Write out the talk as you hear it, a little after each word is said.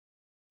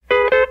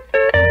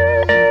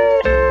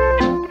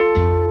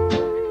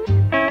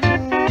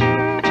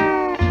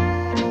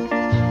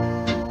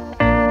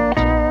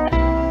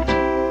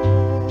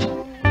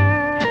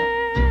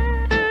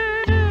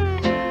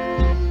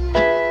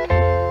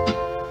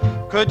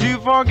Could you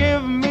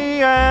forgive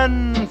me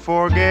and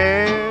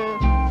forget?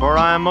 For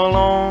I'm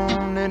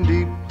alone in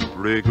deep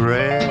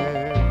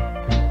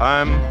regret.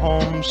 I'm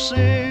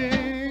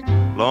homesick,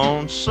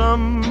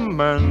 lonesome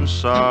and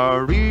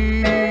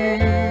sorry.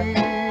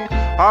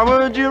 Or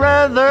would you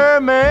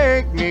rather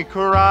make me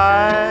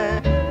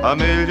cry a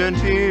million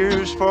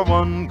tears for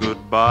one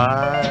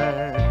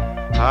goodbye?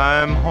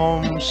 I'm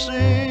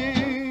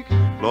homesick,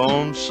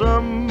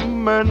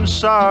 lonesome and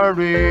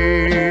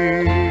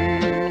sorry.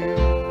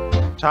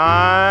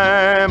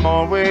 Time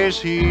always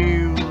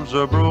heals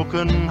a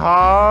broken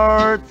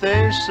heart,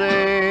 they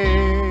say,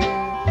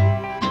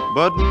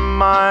 but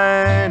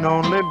mine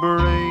only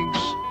breaks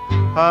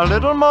a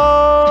little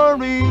more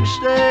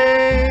each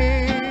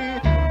day.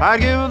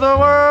 I'd give the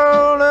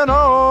world and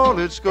all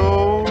its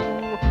gold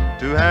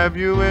to have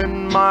you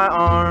in my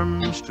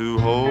arms to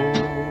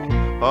hold,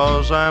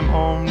 'cause I'm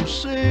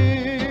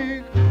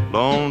homesick,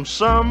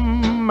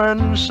 lonesome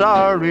and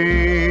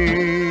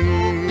sorry.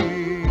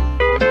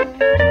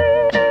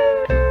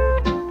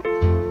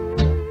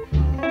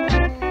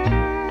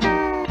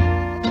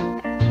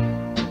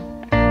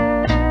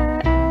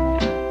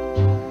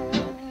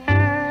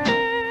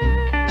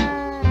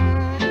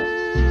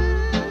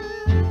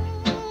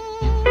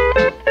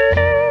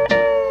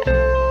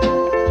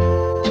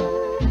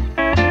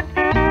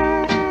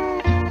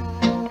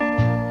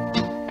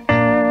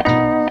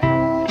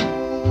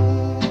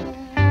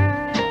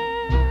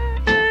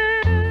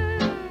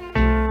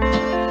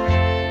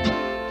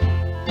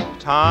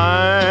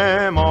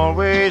 Time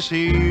always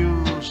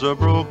heals a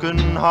broken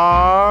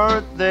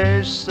heart,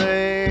 they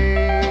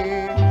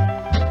say,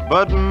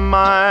 but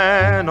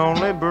mine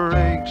only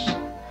breaks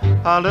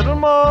a little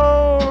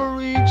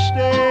more each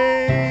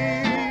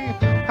day.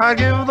 I'd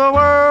give the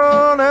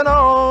world and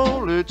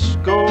all its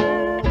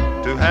gold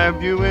to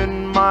have you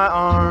in my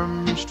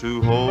arms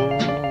to hold,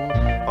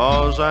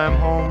 'cause I'm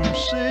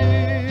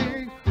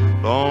homesick,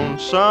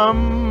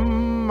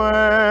 lonesome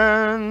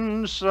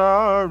and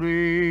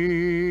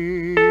sorry.